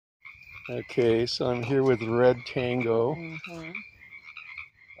Okay, so I'm here with Redtango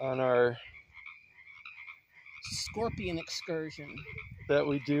on our scorpion excursion that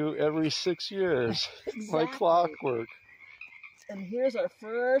we do every 6 years, exactly. Like clockwork. And here's our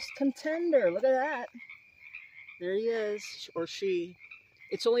first contender. Look at that. There he is, or she.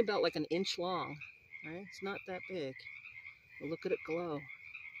 It's only about like an inch long, right? It's not that big. But look at it glow.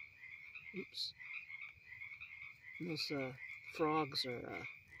 Oops. Those frogs are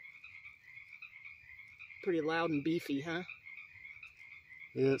pretty loud and beefy, huh?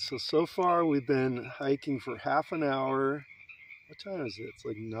 Yeah, so far we've been hiking for half an hour. What time is it? It's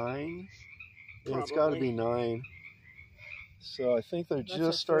like 9? Yeah, it's got to be 9. So I think they're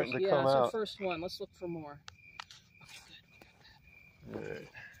just starting to come out. Yeah, it's our first one. Let's look for more. All right.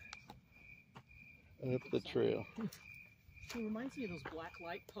 Up the trail. It reminds me of those black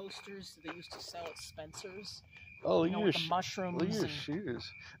light posters that they used to sell at Spencer's. Oh, you know, with the mushrooms. Look at your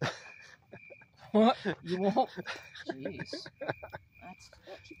shoes. What? You won't? Jeez.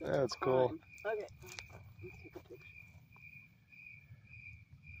 That's cool. Okay. Take a picture.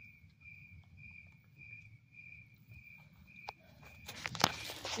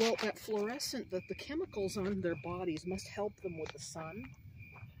 Well, that fluorescent, the chemicals on their bodies must help them with the sun,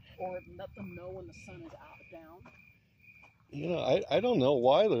 or let them know when the sun is down. Yeah, I don't know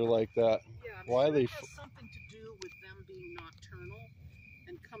why they're like that. Yeah, why sure they it has something to do with them being nocturnal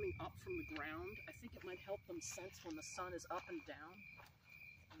and coming up from the ground. I think it might help them sense when the sun is up and down.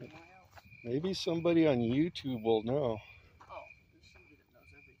 And why else? Maybe somebody on YouTube will know. Oh, there's somebody that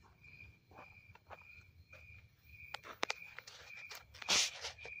knows everything.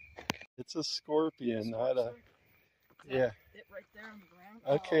 It's a scorpion, not a... Yeah. It right there on the ground?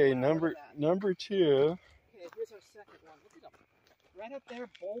 Okay, oh, wow, number 2. Okay, here's our second one. Look at them. Right up there,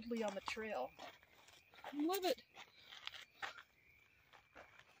 boldly on the trail. I love it.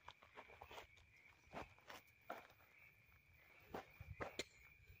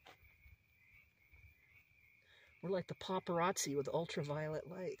 We're like the paparazzi with ultraviolet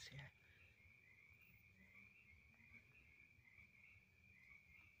lights here.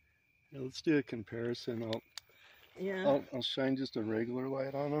 Yeah, let's do a comparison. I'll shine just a regular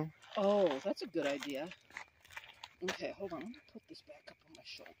light on them. Oh, that's a good idea. Okay, hold on. Let me put this back up on my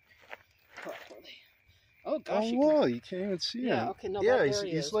shoulder properly. Oh gosh! Oh, whoa! You can't even see him. Yeah. Okay. No. Yeah, there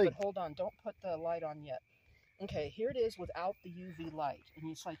he is. like. But hold on. Don't put the light on yet. Okay. Here it is without the UV light,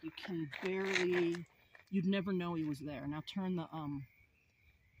 and it's like you can barely. You'd never know he was there. Now turn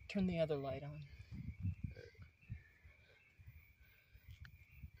the other light on.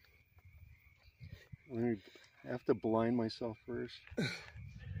 I have to blind myself first.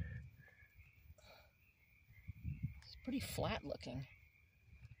 It's pretty flat looking.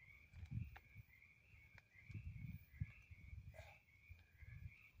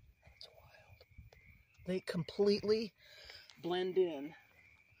 That's wild. They completely blend in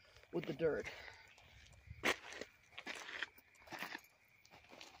with the dirt.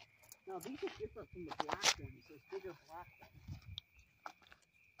 Now these are different from the black ones. There's bigger black ones.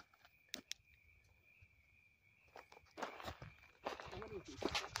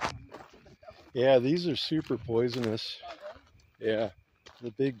 Yeah, these are super poisonous. Yeah,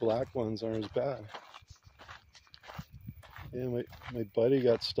 the big black ones aren't as bad. Yeah, my buddy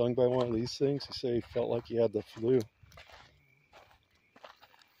got stung by one of these things. He said he felt like he had the flu.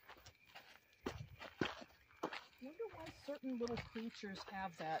 I wonder why certain little creatures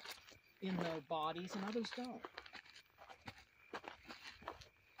have that in their bodies and others don't.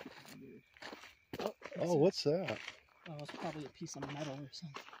 Oh, what's that? Oh, it's probably a piece of metal or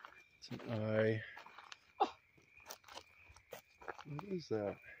something. It's an eye. Oh. What is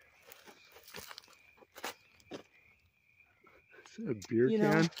that? Is it a beer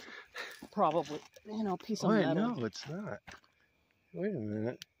can? Probably. Piece of metal. No, it's not. Wait a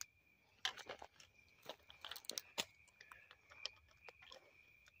minute.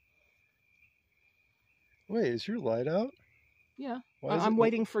 Wait, is your light out? Yeah. I'm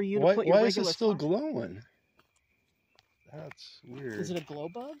waiting for you to put your regular... Why is it still glowing? That's weird. Is it a glow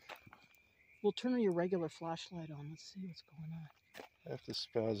bug? We'll turn your regular flashlight on. Let's see what's going on. I have to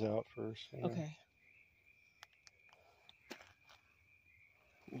spaz out first. Okay.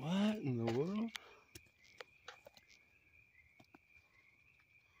 What in the world?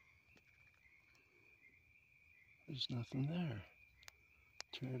 There's nothing there.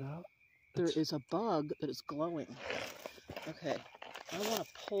 Turn it out. There is a bug that is glowing. Okay. I want to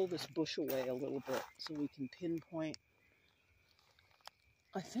pull this bush away a little bit so we can pinpoint.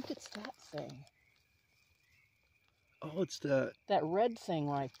 I think it's that thing. Oh, it's that red thing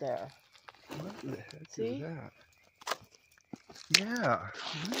right there. What the heck See? is that? Yeah,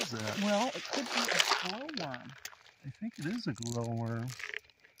 what is that? Well, it could be a glowworm. I think it is a glowworm.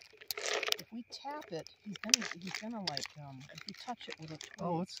 If we tap it, he's gonna like, if you touch it with a twig.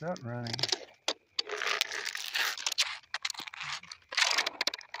 Oh, what's that running?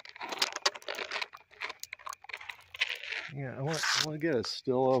 Yeah, I want to get a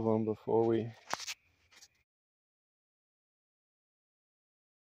still of them before we.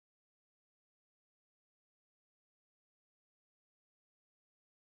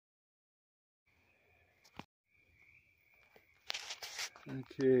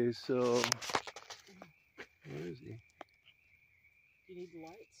 Okay, so where is he? Do you need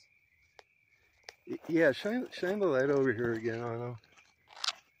lights? Yeah, shine the light over here again on him.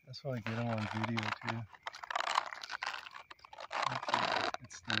 That's why I get him on video too. Okay,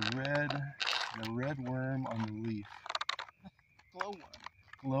 it's the red worm on the leaf. Glowworm.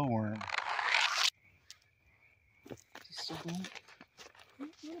 Glowworm. Just a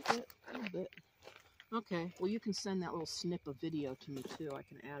little bit. Okay, well you can send that little snip of video to me too. I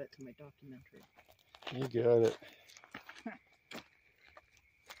can add it to my documentary. You got it.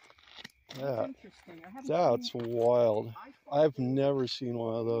 That's interesting. That's wild. I've never seen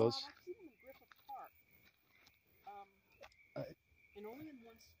one of those. I've seen them grip apart. And only in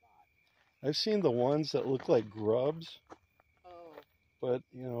one spot. I've seen the ones that look like grubs. Oh. But,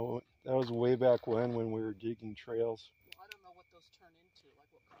 you know, that was way back when we were digging trails. Well, I don't know what those turn into,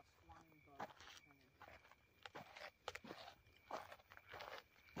 like what kind of flying bug turn into.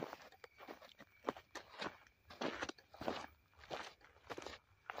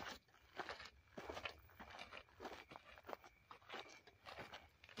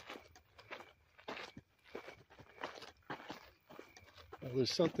 Oh,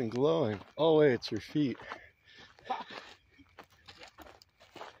 there's something glowing. Oh, wait, it's your feet.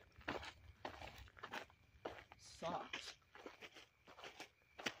 Socks.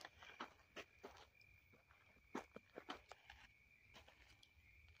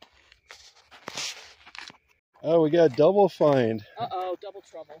 Oh, we got a double find. Uh-oh, double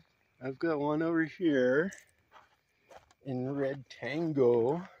trouble. I've got one over here in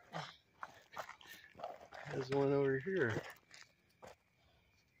Redtango. There's one over here.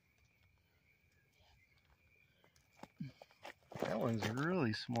 That one's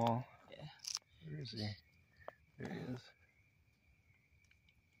really small. Yeah. Where is he? There he is.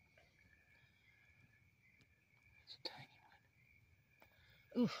 It's a tiny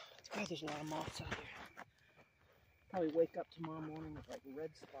one. Oof, it's bad there's a lot of moths out there. Probably wake up tomorrow morning with like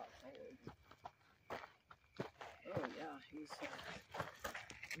red spots all over. Oh yeah, he's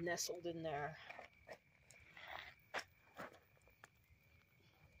nestled in there.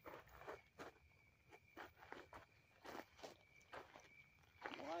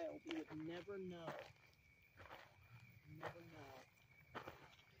 Wild, you would never know. Never know.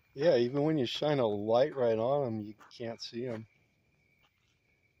 Yeah, even when you shine a light right on them, you can't see them.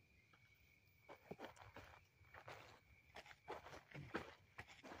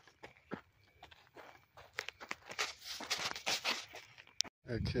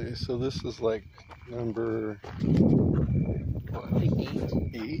 Okay, so this is like number what? 8.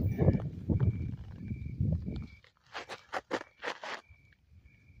 8.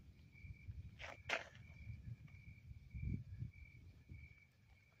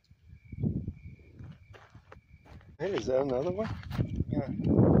 Hey, is that another one? Yeah.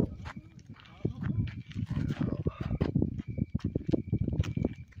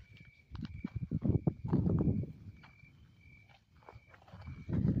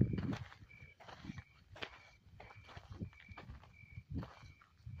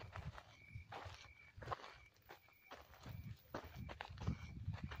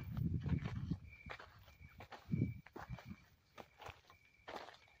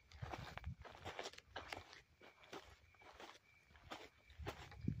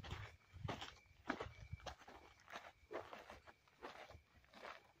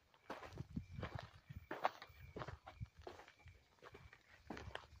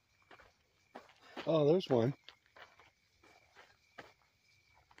 Oh, there's one.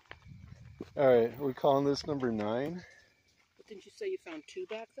 All right, are we calling this number 9? But didn't you say you found 2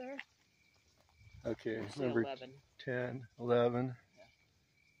 back there? Okay, number 11. 10, 11.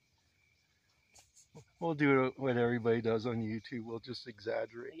 We'll do what everybody does on YouTube. We'll just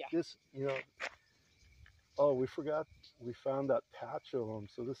exaggerate. Yeah. This, you know. Oh, we forgot. We found that patch of them.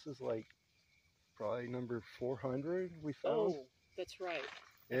 So this is like probably number 400 we found. Oh, that's right.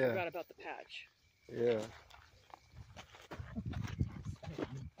 I Yeah. forgot about the patch. Yeah.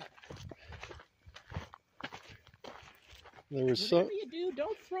 There was Whatever you do,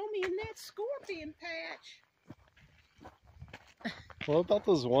 don't throw me in that scorpion patch. What about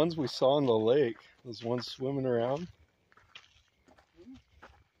those ones we saw in the lake? Those ones swimming around?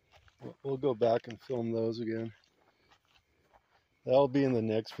 We'll go back and film those again. That'll be in the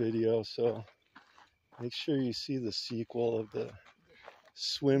next video, so make sure you see the sequel of the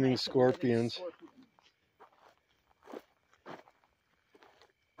swimming scorpions.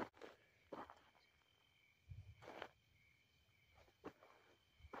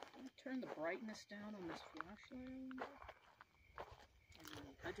 Turn the brightness down on this flashlight.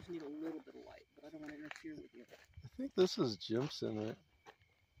 I just need a little bit of light, but I don't want to interfere with you. I think this is Jimson, right?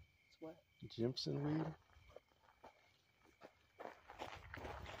 It's what? Jimson weed.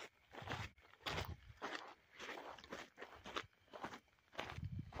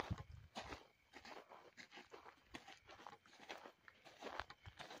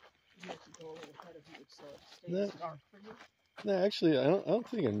 You have to go a little ahead of you so it stays dark for you. No, actually, I don't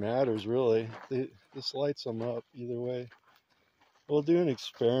think it matters really. This lights them up either way. We'll do an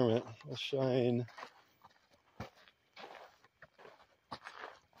experiment. We'll shine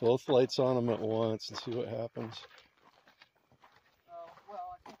both lights on them at once and see what happens. Oh,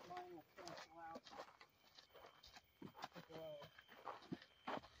 well, I think mine will cancel out the glow.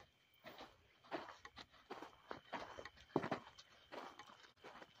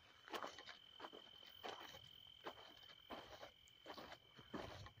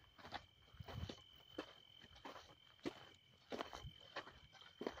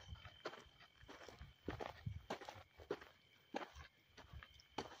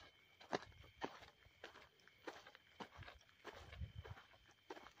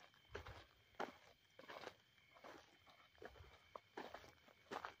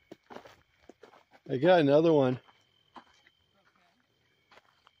 I got another one.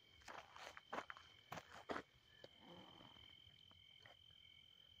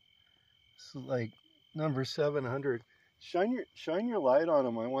 This is like number 700. Shine your light on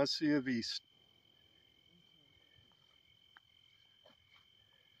him. I want to see if he's.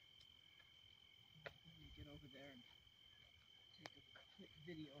 Let me get over there and take a quick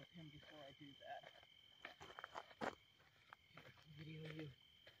video of him before I do that. Video you.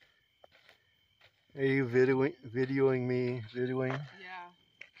 Are you videoing me? Videoing? Yeah.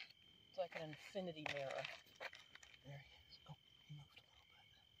 It's like an infinity mirror. There he is. Oh, he moved a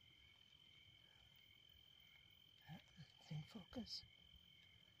little bit. It's in focus.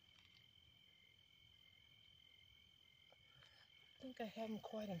 I think I have him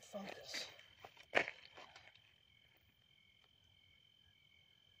quite in focus.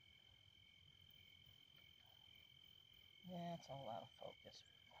 Yeah, it's all out of focus.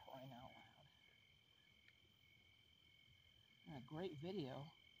 Crying out loud. Great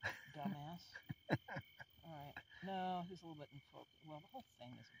video, dumbass. Alright. No, he's a little bit in focus. Well, the whole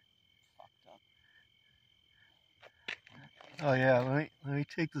thing is fucked up. Oh yeah, let me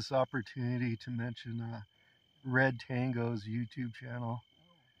take this opportunity to mention Redtango's YouTube channel.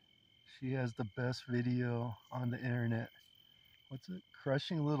 She has the best video on the internet. What's it?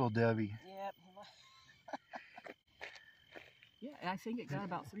 Crushing Little Debbie. Yep. Yeah, I think it got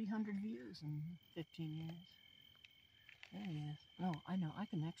about 300 views in 15 years. There he is. No, I know. I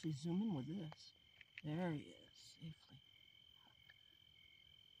can actually zoom in with this. There he is, safely.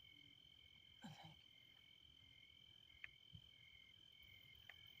 I think.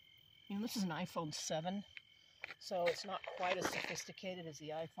 You know, this is an iPhone 7, so it's not quite as sophisticated as the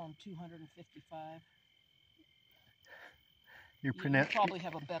iPhone 255. You probably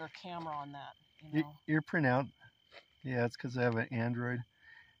have a better camera on that, you know. You're pronounced. Yeah, it's because I have an Android.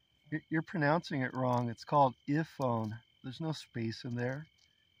 You're pronouncing it wrong. It's called iPhone. There's no space in there.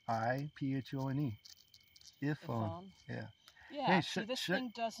 iPhone. iPhone. Yeah. Yeah. Hey, see, this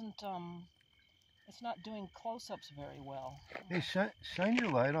thing doesn't. It's not doing close-ups very well. Hey, shine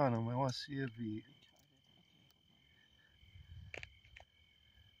your light on him. I want to see if he.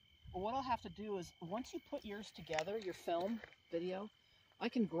 Well, what I'll have to do is once you put yours together, your film video, I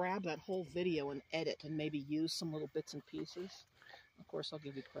can grab that whole video and edit and maybe use some little bits and pieces. Of course, I'll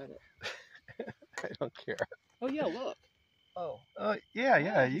give you credit. I don't care. Oh yeah, look. Oh. Oh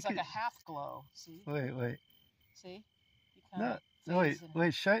yeah. It's like a half glow. See? Wait. See?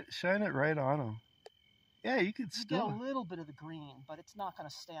 Wait. Shine it right on him. Yeah, you could still get a little bit of the green, but it's not going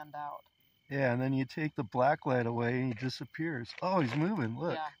to stand out. Yeah, and then you take the black light away and he disappears. Oh, he's moving.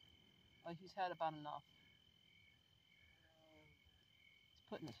 Look. Yeah. Well, he's had about enough. He's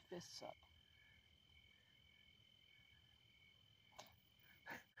putting his fists up.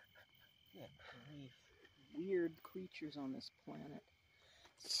 Good grief. Weird creatures on this planet.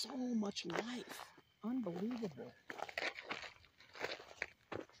 So much life. Unbelievable.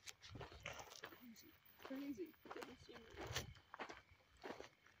 Crazy.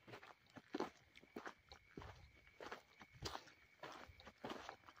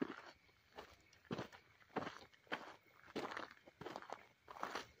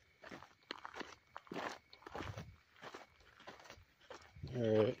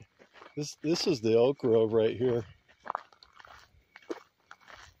 All right. This is the oak grove right here.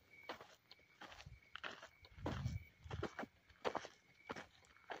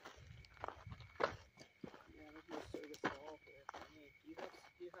 Yeah, there's no service at all here for me. Do you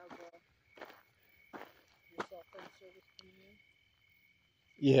have your cell phone service coming in?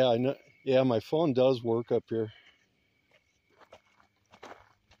 Yeah, I know. Yeah, my phone does work up here.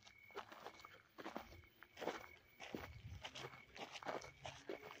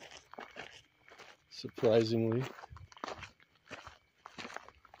 Surprisingly.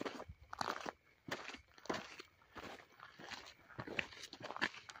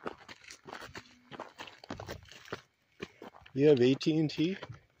 You have AT&T?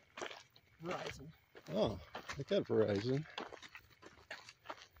 Verizon. Oh, I got Verizon.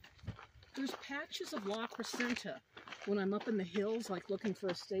 There's patches of La Crescenta when I'm up in the hills, like looking for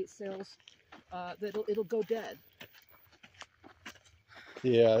estate sales, that it'll go dead.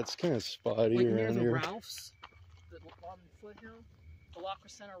 Yeah, it's kind of spotty Like around near the here. Ralphs, on the foothill, the La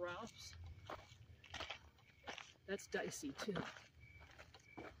Crescenta Ralphs. That's dicey too.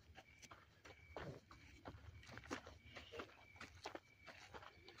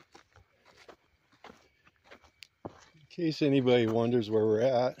 In case anybody wonders where we're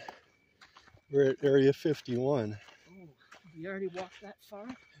at Area 51. Oh, you already walked that far?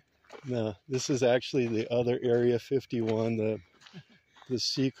 No, this is actually the other Area 51, the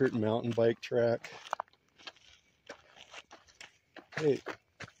secret mountain bike track. Hey,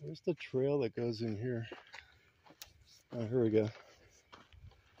 where's the trail that goes in here? Oh, here we go.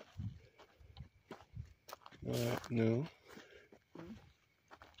 No.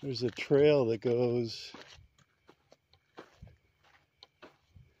 There's a trail that goes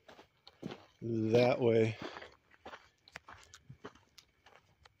that way. I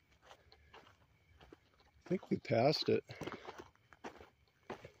think we passed it.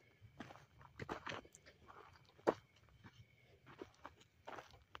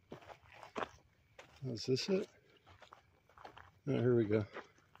 Is this it? Oh, here we go. Is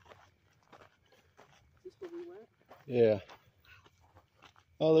this where we went? Yeah.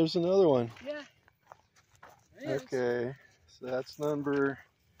 Oh, there's another one. Yeah. There it is. Okay, so that's number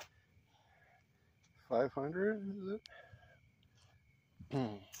 500, is it?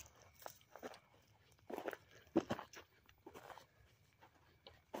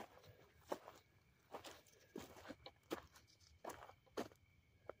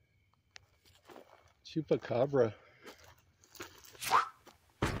 Chupacabra.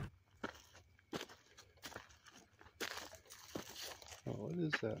 Oh, what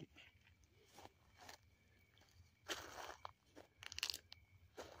is that?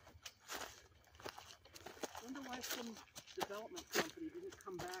 I wonder why some development company didn't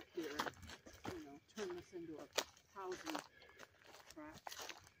come back here and, turn this into a housing tract.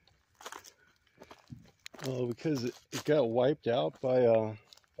 Oh, because it got wiped out by a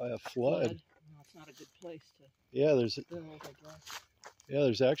flood. Well, it's not a good place to Yeah, there's build, I guess. yeah,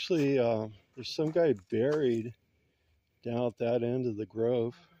 there's actually there's some guy buried down at that end of the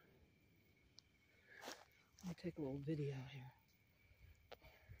grove. Let me take a little video here.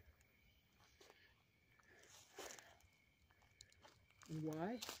 And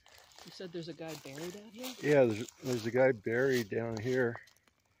why? You said there's a guy buried out here? Yeah, there's a guy buried down here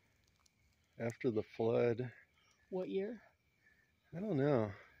after the flood. What year? I don't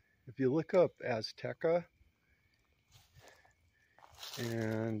know. If you look up Azteca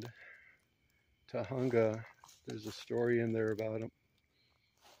and Tahunga, there's a story in there about him.